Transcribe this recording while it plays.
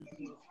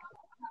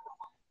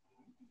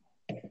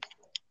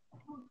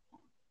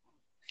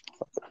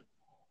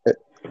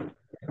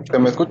¿Se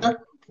me escucha?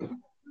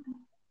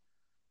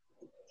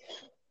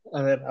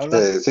 A ver, habla.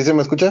 ¿Sí se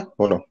me escucha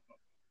o no?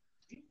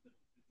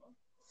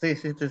 Sí,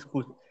 sí, te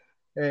escucho.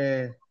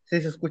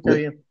 Sí, se escucha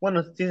bien.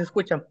 Bueno, sí se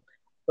escucha.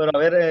 Pero a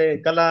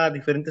ver, cala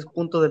diferentes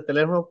puntos del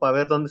teléfono para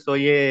ver dónde se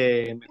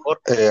oye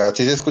mejor.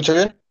 ¿Así se escucha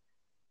bien?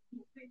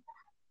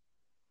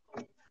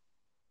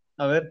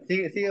 A ver,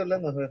 sigue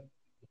hablando. A ver.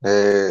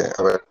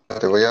 A ver,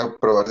 te voy a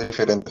probar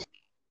diferentes.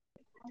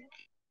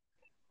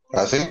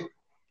 ¿Así?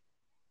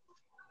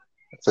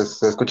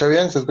 ¿Se escucha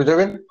bien? ¿Se escucha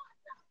bien?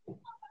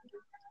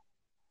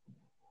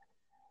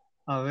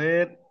 A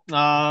ver,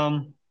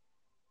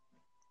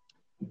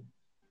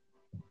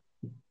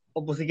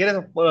 o pues si quieres,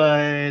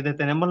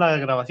 detenemos la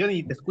grabación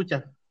y te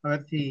escuchas. A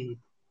ver si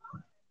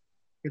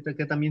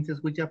que también se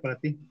escucha para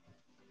ti.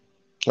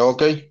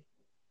 Ok.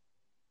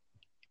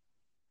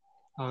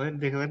 A ver,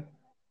 deja ver.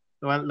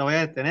 Lo voy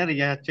a detener y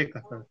ya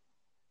checas. A ver.